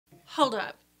Hold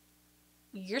up.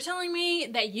 You're telling me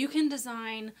that you can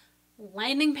design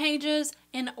landing pages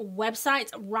and websites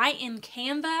right in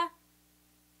Canva?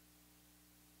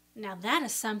 Now that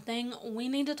is something we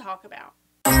need to talk about.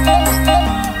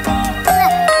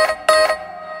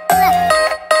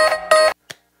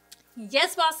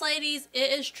 Yes, boss ladies,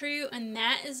 it is true, and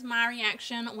that is my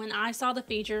reaction when I saw the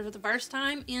feature for the first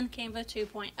time in Canva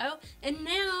 2.0, and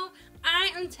now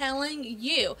I am telling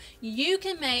you, you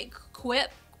can make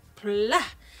quick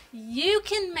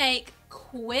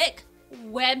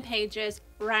web pages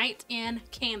right in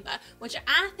Canva, which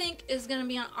I think is going to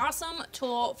be an awesome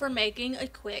tool for making a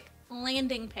quick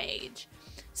landing page.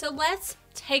 So let's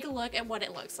take a look at what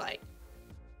it looks like.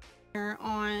 Here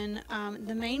on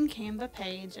the main Canva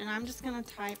page, and I'm just going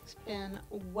to type in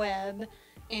web,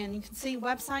 and you can see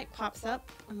website pops up,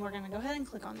 and we're going to go ahead and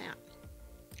click on that.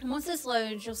 And once this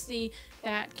loads, you'll see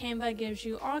that Canva gives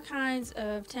you all kinds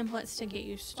of templates to get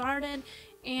you started.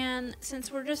 And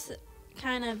since we're just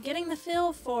kind of getting the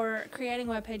feel for creating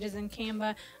web pages in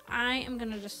Canva, I am going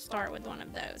to just start with one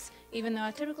of those, even though I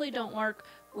typically don't work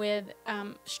with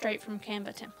straight from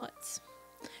Canva templates.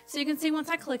 So you can see once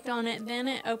I clicked on it, then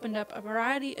it opened up a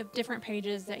variety of different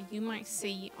pages that you might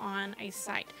see on a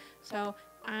site. So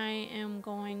I am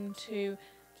going to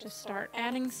just start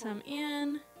adding some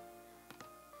in.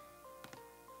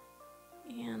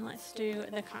 And let's do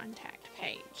the contact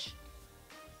page.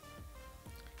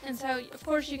 And so, of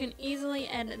course, you can easily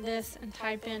edit this and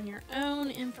type in your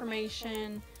own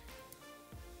information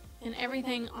and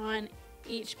everything on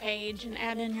each page and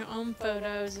add in your own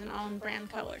photos and own brand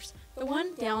colors. The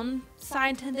one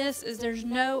downside to this is there's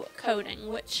no coding,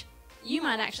 which you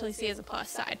might actually see as a plus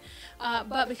side.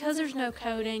 But because there's no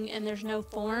coding and there's no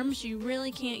forms, you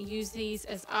really can't use these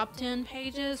as opt-in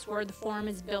pages where the form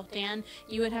is built in.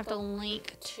 You would have to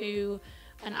link to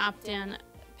an opt-in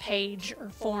page or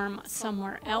form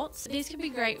somewhere else. These could be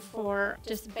great for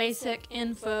just basic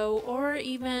info or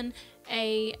even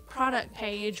a product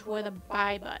page with a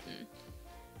buy button.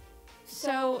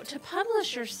 So to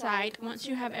publish your site, once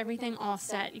you have everything all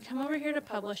set, you come over here to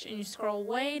publish and you scroll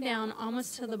way down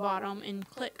almost to the bottom and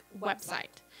click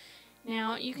website.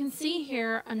 Now you can see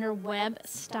here under web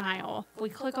style, if we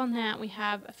click on that, we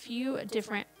have a few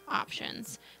different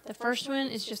options. The first one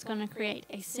is just going to create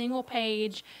a single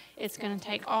page. It's going to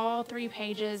take all 3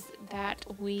 pages that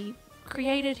we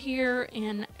created here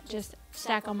and just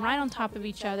stack them right on top of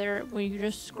each other where you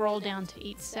just scroll down to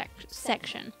each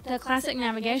section. The classic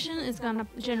navigation is going to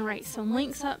generate some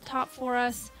links up top for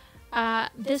us.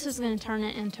 This is going to turn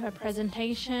it into a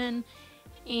presentation,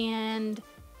 and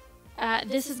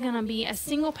this is going to be a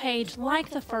single page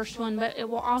like the first one, but it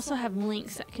will also have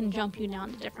links that can jump you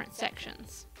down to different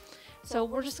sections. So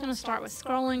we're just going to start with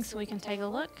scrolling so we can take a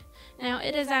look. Now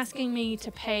it is asking me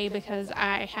to pay because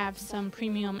I have some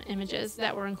premium images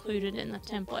that were included in the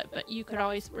template, but you could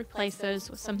always replace those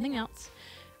with something else.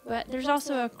 But there's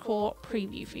also a cool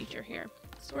preview feature here.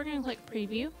 So we're going to click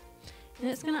preview, and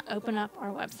it's going to open up our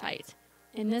website.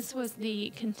 And this was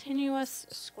the continuous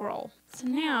scroll. So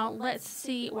now let's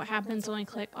see what happens when we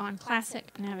click on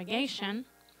classic navigation.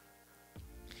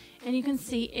 And you can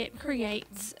see it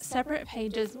creates separate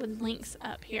pages with links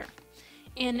up here.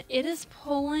 And it is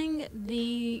pulling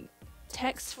the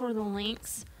text for the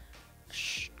links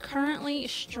currently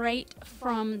straight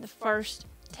from the first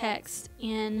text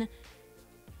in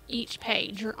each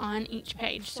page or on each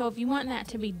page. So if you want that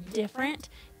to be different,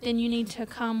 then you need to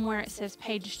come where it says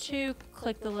page 2,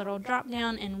 click the little drop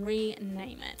down and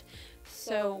rename it.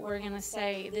 So we're going to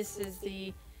say this is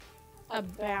the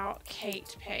About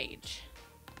Kate page.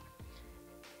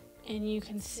 And you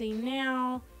can see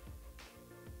now,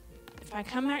 if I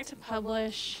come back to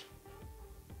publish,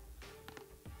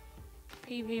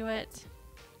 preview it,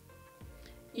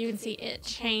 you can see it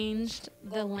changed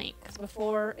the link.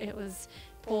 Before it was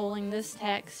pulling this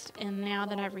text, and now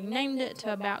that I've renamed it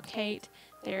to About Kate,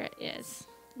 there it is.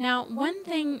 Now, one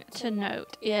thing to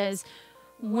note is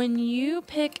when you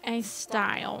pick a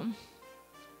style,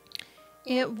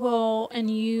 it will,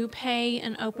 and you pay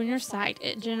and open your site,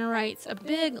 it generates a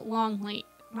big long link,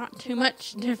 not too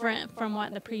much different from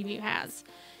what the preview has.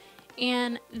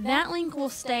 And that link will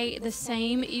stay the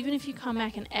same even if you come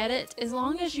back and edit, as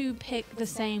long as you pick the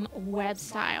same web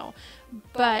style.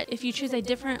 But if you choose a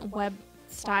different web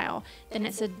style, then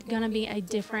it's going to be a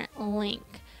different link.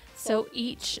 So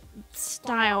each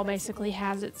style basically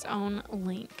has its own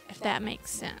link, if that makes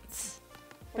sense.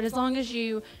 But as long as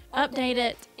you update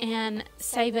it and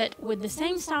save it with the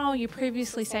same style you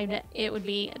previously saved it, it would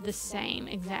be the same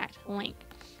exact link.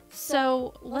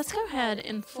 So let's go ahead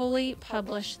and fully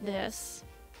publish this.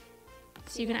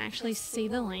 so you can actually see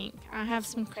the link. I have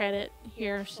some credit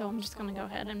here, so I'm just going to go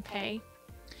ahead and pay.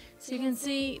 So you can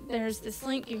see there's this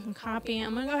link you can copy.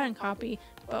 I'm going to go ahead and copy,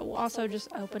 but we'll also just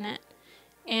open it.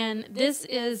 And this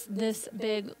is this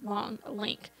big long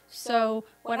link. So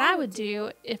what I would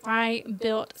do if I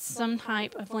built some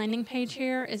type of landing page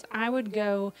here is I would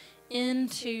go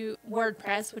into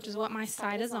WordPress, which is what my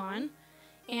site is on.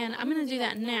 And I'm going to do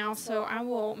that now, so I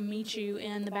will meet you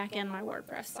in the back end of my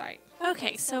WordPress site.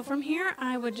 Okay, so from here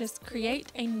I would just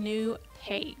create a new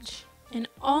page. And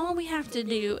all we have to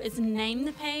do is name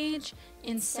the page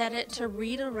and set it to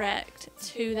redirect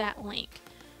to that link.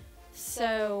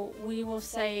 So we will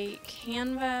say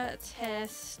Canva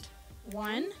test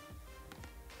 1,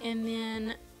 and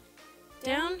then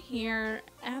down here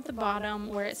at the bottom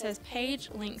where it says page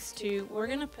links to, we're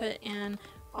going to put in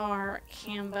our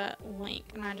Canva link,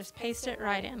 and I just paste it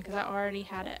right in because I already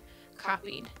had it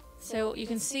copied. So you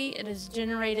can see it has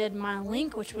generated my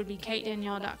link, which would be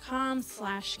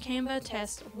katedanielle.com/Canva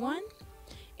test 1.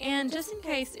 And just in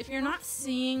case, if you're not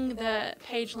seeing the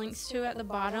page links to at the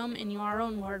bottom and you are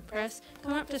on WordPress,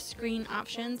 come up to screen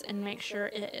options and make sure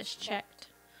it is checked.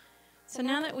 So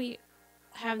now that we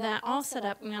have that all set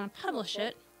up, I'm going to publish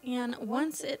it. And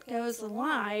once it goes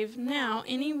live, now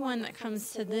anyone that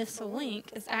comes to this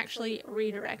link is actually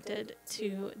redirected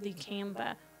to the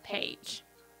Canva page.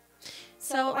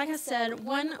 So like I said,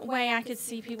 one way I could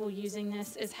see people using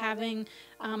this is having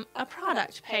a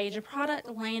product page, a product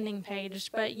landing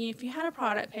page. But if you had a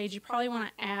product page, you probably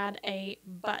want to add a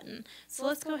button. So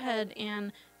let's go ahead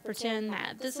and pretend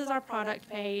that this is our product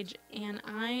page, and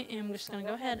I am just going to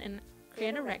go ahead and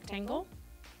create a rectangle.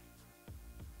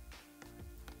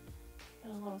 A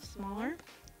little smaller.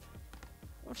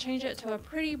 We'll change it to a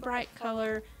pretty bright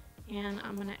color, and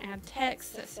I'm going to add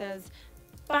text that says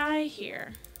buy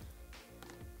here.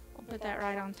 We'll put that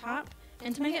right on top.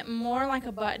 And to make it more like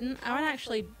a button, I would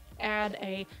actually add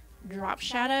a drop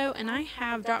shadow, and I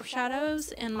have drop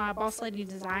shadows in my Boss Lady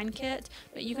design kit,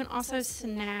 but you can also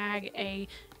snag a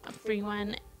free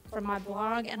one from my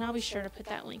blog, and I'll be sure to put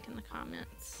that link in the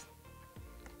comments.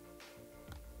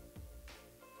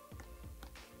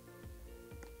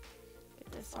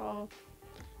 Get this all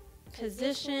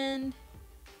positioned,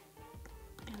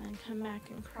 and then come back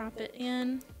and crop it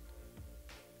in.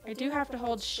 I do have to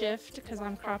hold shift because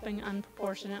I'm cropping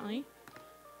unproportionately.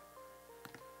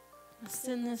 I'll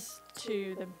send this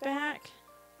to the back,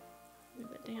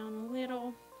 move it down a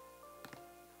little.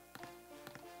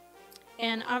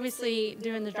 And obviously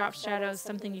doing the drop shadow is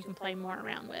something you can play more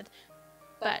around with,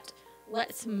 but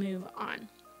let's move on.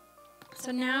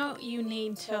 So now you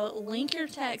need to link your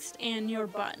text and your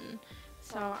button.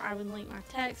 So I would link my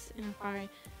text, and I'm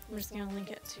just going to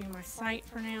link it to my site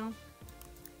for now.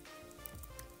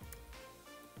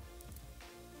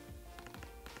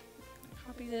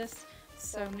 Copy this,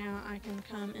 so now I can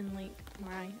come and link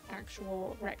my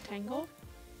actual rectangle.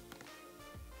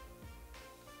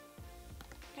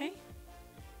 Okay,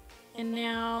 and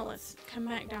now let's come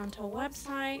back down to a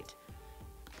website.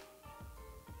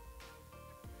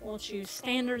 We'll choose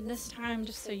standard this time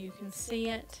just so you can see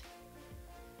it.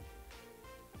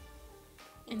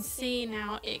 And see,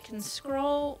 now it can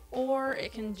scroll or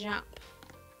it can jump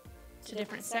to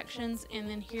different sections, and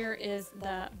then here is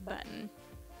the button,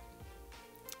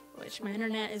 which my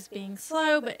internet is being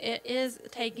slow, but it is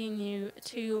taking you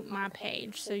to my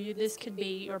page. So this could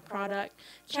be your product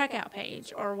checkout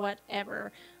page or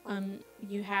whatever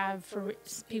you have for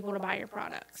people to buy your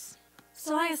products.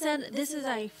 So like I said, this is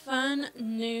a fun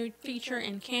new feature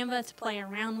in Canva to play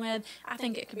around with. I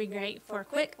think it could be great for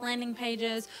quick landing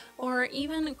pages or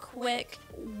even quick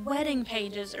wedding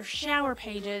pages or shower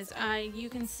pages. You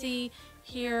can see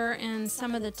here in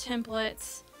some of the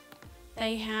templates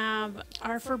they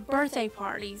are for birthday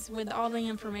parties with all the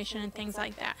information and things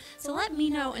like that. So let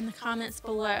me know in the comments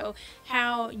below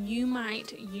how you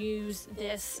might use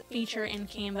this feature in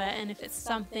Canva and if it's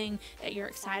something that you're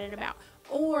excited about.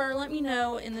 Or let me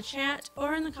know in the chat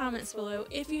or in the comments below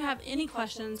if you have any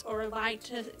questions or would like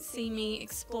to see me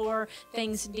explore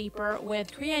things deeper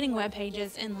with creating web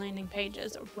pages and landing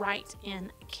pages right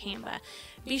in Canva.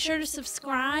 Be sure to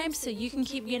subscribe so you can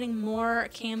keep getting more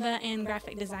Canva and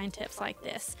graphic design tips like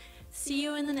this. See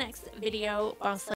you in the next video.